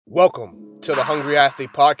Welcome to the Hungry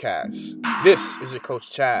Athlete Podcast. This is your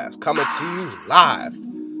coach Chaz coming to you live.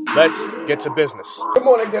 Let's get to business. Good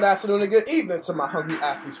morning, good afternoon, and good evening to my hungry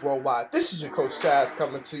athletes worldwide. This is your coach Chaz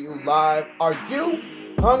coming to you live. Are you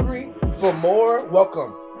hungry for more?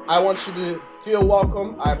 Welcome. I want you to feel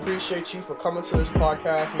welcome. I appreciate you for coming to this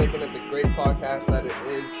podcast, making it the great podcast that it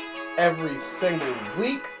is every single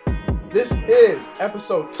week. This is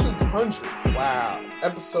episode 200. Wow,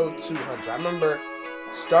 episode 200. I remember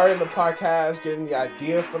starting the podcast, getting the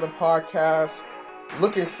idea for the podcast,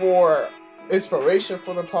 looking for inspiration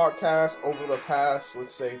for the podcast over the past,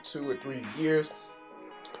 let's say, 2 or 3 years.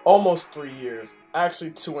 Almost 3 years.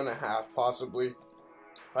 Actually, 2.5 possibly.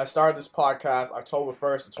 I started this podcast October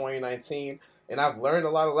 1st of 2019, and I've learned a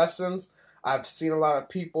lot of lessons. I've seen a lot of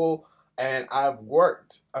people, and I've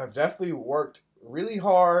definitely worked really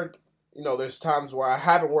hard. You know, there's times where I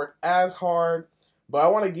haven't worked as hard, but I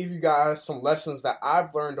want to give you guys some lessons that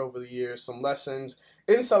I've learned over the years, some lessons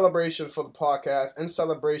in celebration for the podcast, in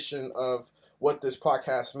celebration of what this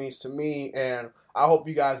podcast means to me, and I hope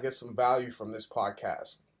you guys get some value from this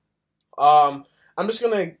podcast. I'm just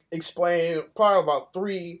going to explain probably about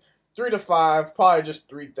three to five, probably just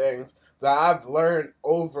 3 things that I've learned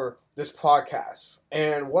over this podcast.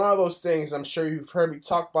 And one of those things, I'm sure you've heard me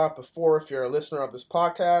talk about before if you're a listener of this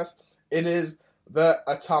podcast, it is the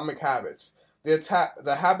atomic habits.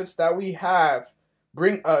 The habits that we have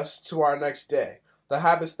bring us to our next day. The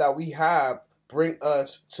habits that we have bring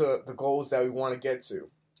us to the goals that we want to get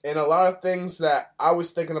to. And a lot of things that I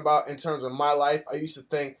was thinking about in terms of my life, I used to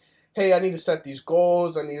think, hey, I need to set these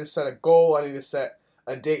goals. I need to set a goal. I need to set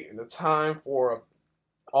a date and a time for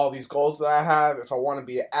all these goals that I have. If I want to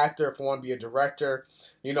be an actor, if I want to be a director,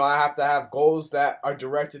 I have to have goals that are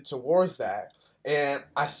directed towards that. And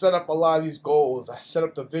I set up a lot of these goals. I set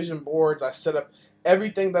up the vision boards. I set up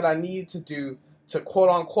everything that I need to do to quote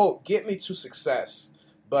unquote get me to success.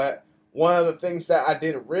 But one of the things that I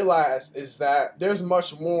didn't realize is that there's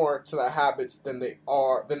much more to the habits than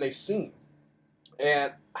they seem.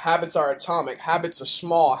 And habits are atomic. Habits are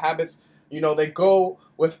small. Habits, they go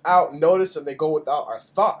without notice or they go without our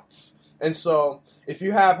thoughts. And so if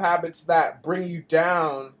you have habits that bring you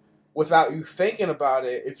down without you thinking about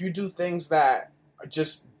it, if you do things that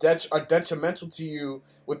are detrimental to you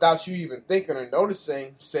without you even thinking or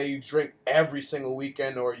noticing, say you drink every single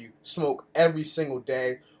weekend or you smoke every single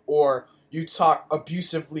day or you talk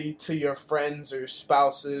abusively to your friends or your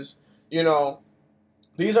spouses,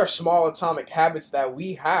 these are small atomic habits that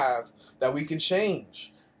we have that we can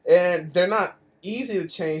change. And they're not easy to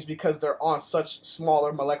change because they're on such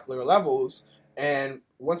smaller molecular levels. And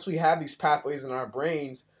once we have these pathways in our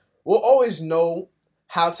brains, we'll always know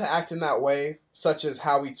how to act in that way, such as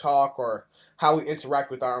how we talk or how we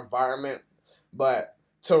interact with our environment. But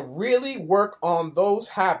to really work on those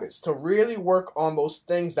habits, to really work on those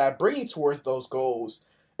things that bring you towards those goals,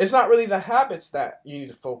 it's not really the habits that you need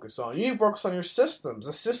to focus on. You need to focus on your systems,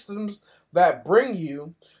 the systems that bring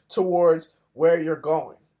you towards where you're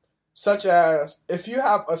going. Such as if you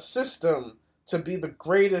have a system to be the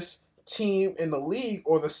greatest team in the league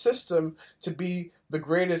or the system to be the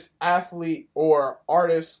greatest athlete or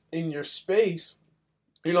artist in your space,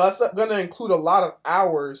 that's going to include a lot of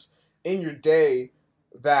hours in your day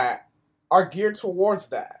that are geared towards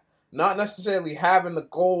that. Not necessarily having the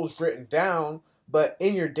goals written down, but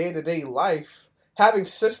in your day-to-day life, having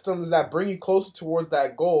systems that bring you closer towards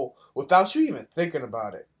that goal without you even thinking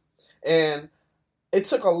about it. And it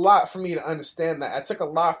took a lot for me to understand that. It took a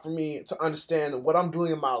lot for me to understand that what I'm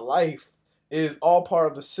doing in my life is all part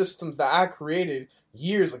of the systems that I created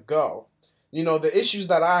years ago. The issues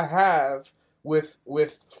that I have with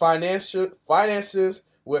finances,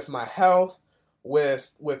 with my health,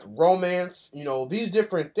 with romance, these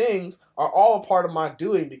different things are all a part of my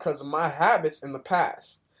doing because of my habits in the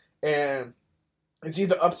past. And it's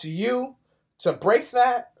either up to you to break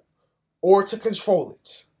that or to control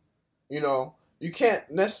it. You can't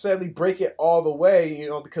necessarily break it all the way,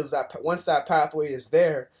 because once that pathway is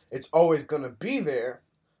there, it's always going to be there.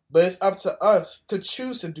 But it's up to us to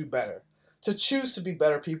choose to do better, to choose to be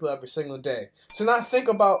better people every single day, to not think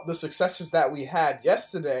about the successes that we had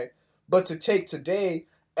yesterday, but to take today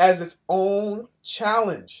as its own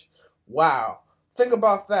challenge. Wow. Think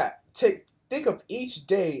about that. Think of each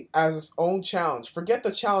day as its own challenge. Forget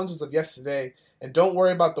the challenges of yesterday and don't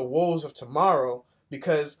worry about the woes of tomorrow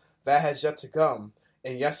because that has yet to come,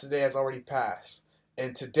 and yesterday has already passed.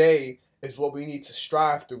 And today is what we need to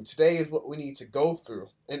strive through. Today is what we need to go through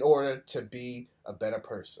in order to be a better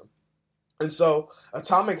person. And so,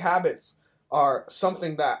 atomic habits are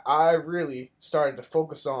something that I really started to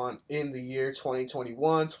focus on in the year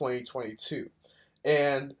 2021, 2022.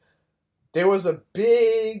 And there was a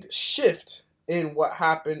big shift in what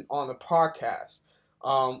happened on the podcast.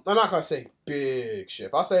 I'm not going to say big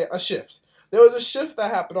shift. I'll say a shift. There was a shift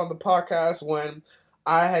that happened on the podcast when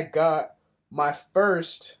I had got my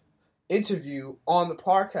first interview on the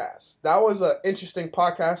podcast. That was an interesting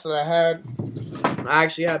podcast that I had. I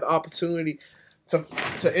actually had the opportunity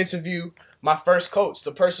to interview my first coach,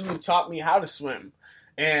 the person who taught me how to swim.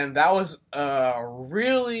 And that was a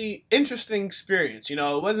really interesting experience. It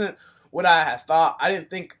wasn't what I had thought. I didn't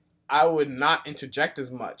think I would not interject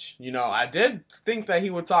as much. I did think that he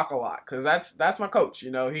would talk a lot because that's my coach.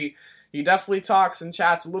 He definitely talks and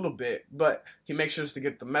chats a little bit, but he makes sure to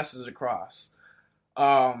get the message across.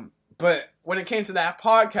 But when it came to that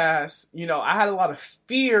podcast, I had a lot of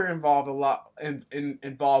fear involved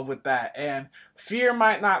involved with that. And fear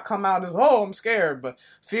might not come out as, oh, I'm scared, but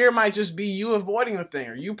fear might just be you avoiding the thing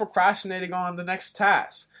or you procrastinating on the next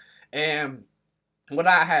task. And what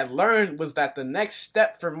I had learned was that the next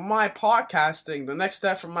step for my podcasting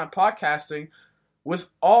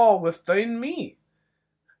was all within me.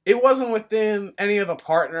 It wasn't within any of the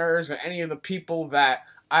partners or any of the people that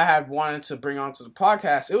I had wanted to bring onto the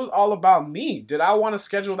podcast. It was all about me. Did I want to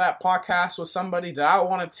schedule that podcast with somebody? Did I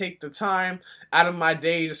want to take the time out of my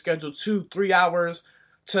day to schedule 2-3 hours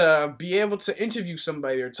to be able to interview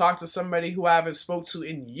somebody or talk to somebody who I haven't spoke to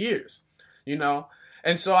in years?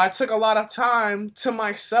 And so I took a lot of time to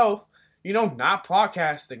myself, not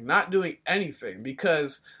podcasting, not doing anything,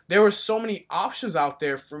 because there were so many options out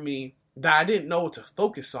there for me that I didn't know what to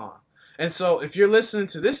focus on. And so if you're listening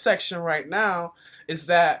to this section right now, is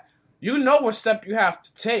that you know what step you have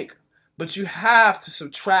to take, but you have to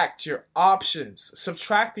subtract your options.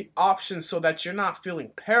 Subtract the options so that you're not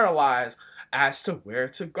feeling paralyzed as to where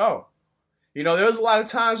to go. There was a lot of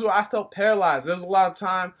times where I felt paralyzed. There was a lot of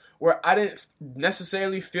time where I didn't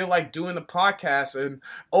necessarily feel like doing the podcast. And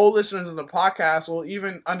old listeners of the podcast will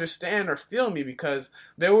even understand or feel me because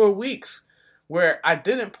there were weeks where I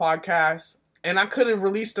didn't podcast and I could have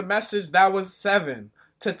released a message that was 7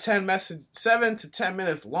 to 10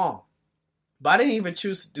 minutes long. But I didn't even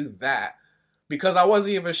choose to do that because I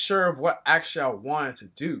wasn't even sure of what actually I wanted to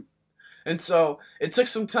do. And so it took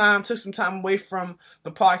some time away from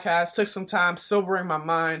the podcast, took some time sobering my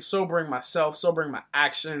mind, sobering myself, sobering my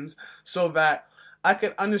actions so that I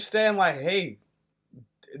could understand hey,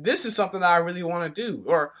 this is something that I really want to do.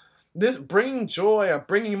 Or this bringing joy or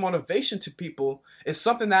bringing motivation to people is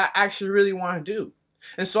something that I actually really want to do.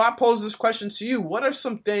 And so I pose this question to you. What are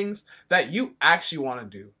some things that you actually want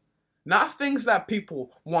to do? Not things that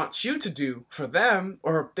people want you to do for them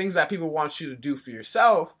or things that people want you to do for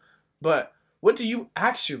yourself, but what do you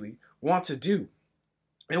actually want to do?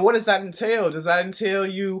 And what does that entail? Does that entail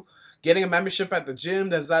you getting a membership at the gym?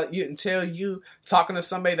 Does that entail you talking to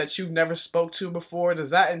somebody that you've never spoke to before? Does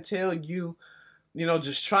that entail you,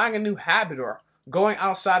 just trying a new habit or going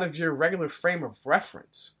outside of your regular frame of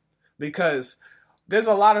reference? Because there's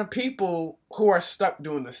a lot of people who are stuck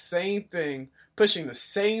doing the same thing, pushing the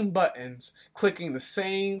same buttons, clicking the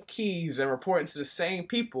same keys, and reporting to the same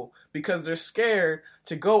people because they're scared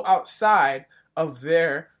to go outside of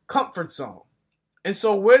their comfort zone. And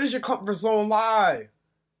so where does your comfort zone lie?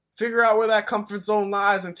 Figure out where that comfort zone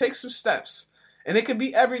lies and take some steps. And it could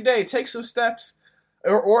be every day. Take some steps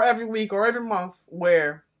or every week or every month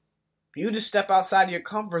where you just step outside of your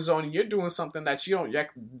comfort zone and you're doing something that you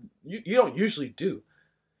don't usually do.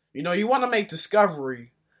 You want to make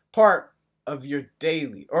discovery part of your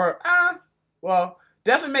daily or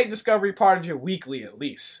definitely make discovery part of your weekly at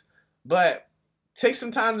least. But take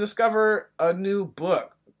some time to discover a new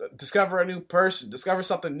book, discover a new person, discover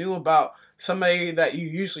something new about somebody that you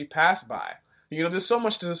usually pass by. There's so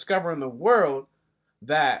much to discover in the world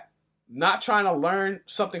that not trying to learn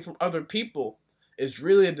something from other people is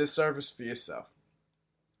really a disservice for yourself.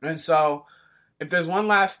 And so, if there's one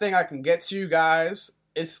last thing I can get to you guys,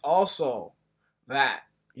 it's also that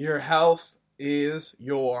your health is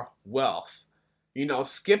your wealth.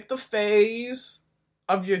 Skip the phase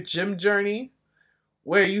of your gym journey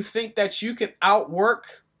where you think that you can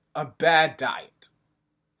outwork a bad diet.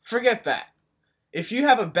 Forget that. If you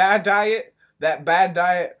have a bad diet, that bad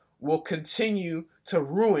diet will continue to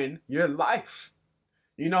ruin your life.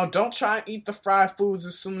 Don't try and eat the fried foods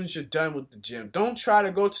as soon as you're done with the gym. Don't try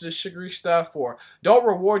to go to the sugary stuff or don't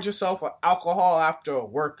reward yourself with alcohol after a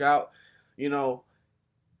workout.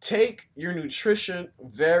 Take your nutrition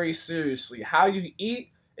very seriously. How you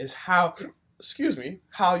eat is how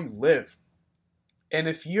you live. And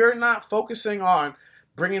if you're not focusing on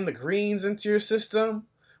bringing the greens into your system,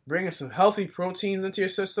 bringing some healthy proteins into your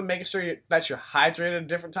system, making sure that you're hydrated at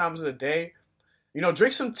different times of the day,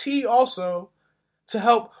 drink some tea also. to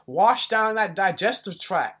help wash down that digestive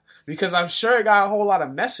tract, because I'm sure it got a whole lot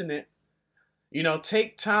of mess in it.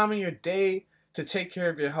 Take time in your day to take care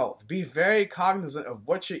of your health. Be very cognizant of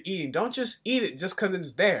what you're eating. Don't just eat it just because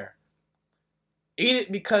it's there. Eat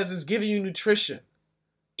it because it's giving you nutrition.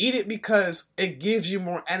 Eat it because it gives you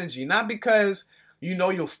more energy. Not because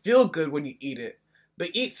you'll feel good when you eat it,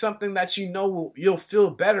 but eat something that you'll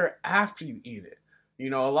feel better after you eat it.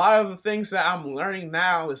 A lot of the things that I'm learning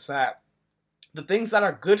now is that the things that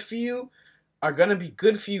are good for you are going to be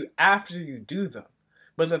good for you after you do them.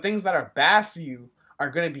 But the things that are bad for you are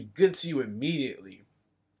going to be good to you immediately.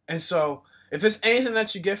 And so, if there's anything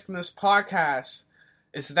that you get from this podcast,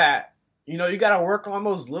 it's that, you got to work on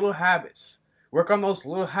those little habits. Work on those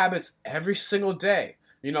little habits every single day.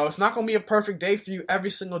 It's not going to be a perfect day for you every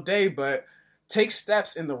single day, but take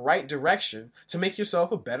steps in the right direction to make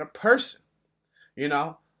yourself a better person.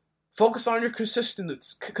 Focus on your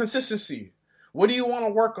consistency. What do you want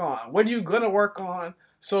to work on? What are you going to work on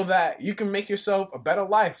so that you can make yourself a better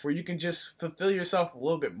life, where you can just fulfill yourself a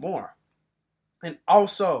little bit more? And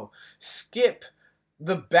also, skip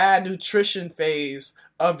the bad nutrition phase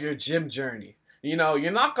of your gym journey.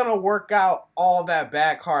 You're not going to work out all that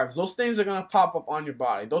bad carbs. Those things are going to pop up on your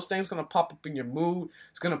body. Those things are going to pop up in your mood.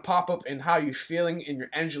 It's going to pop up in how you're feeling in your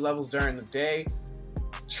energy levels during the day.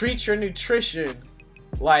 Treat your nutrition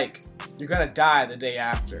like you're going to die the day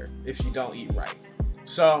after if you don't eat right.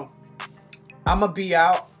 So, I'm going to be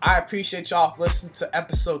out. I appreciate y'all for listening to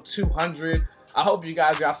episode 200. I hope you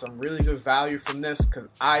guys got some really good value from this, because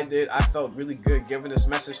I did. I felt really good giving this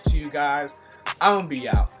message to you guys. I'm going to be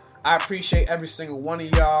out. I appreciate every single one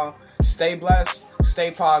of y'all. Stay blessed.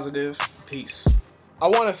 Stay positive. Peace. I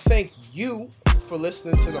want to thank you for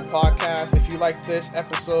listening to the podcast. If you like this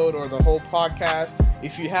episode or the whole podcast,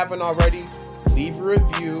 if you haven't already, leave a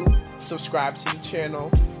review, subscribe to the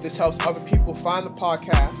channel. This helps other people find the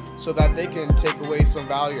podcast so that they can take away some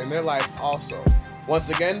value in their lives also. Once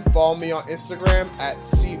again, follow me on Instagram at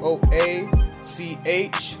COACHCHAZZ.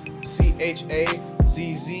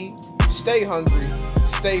 Stay hungry,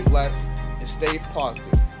 stay blessed, and stay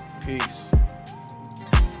positive. Peace.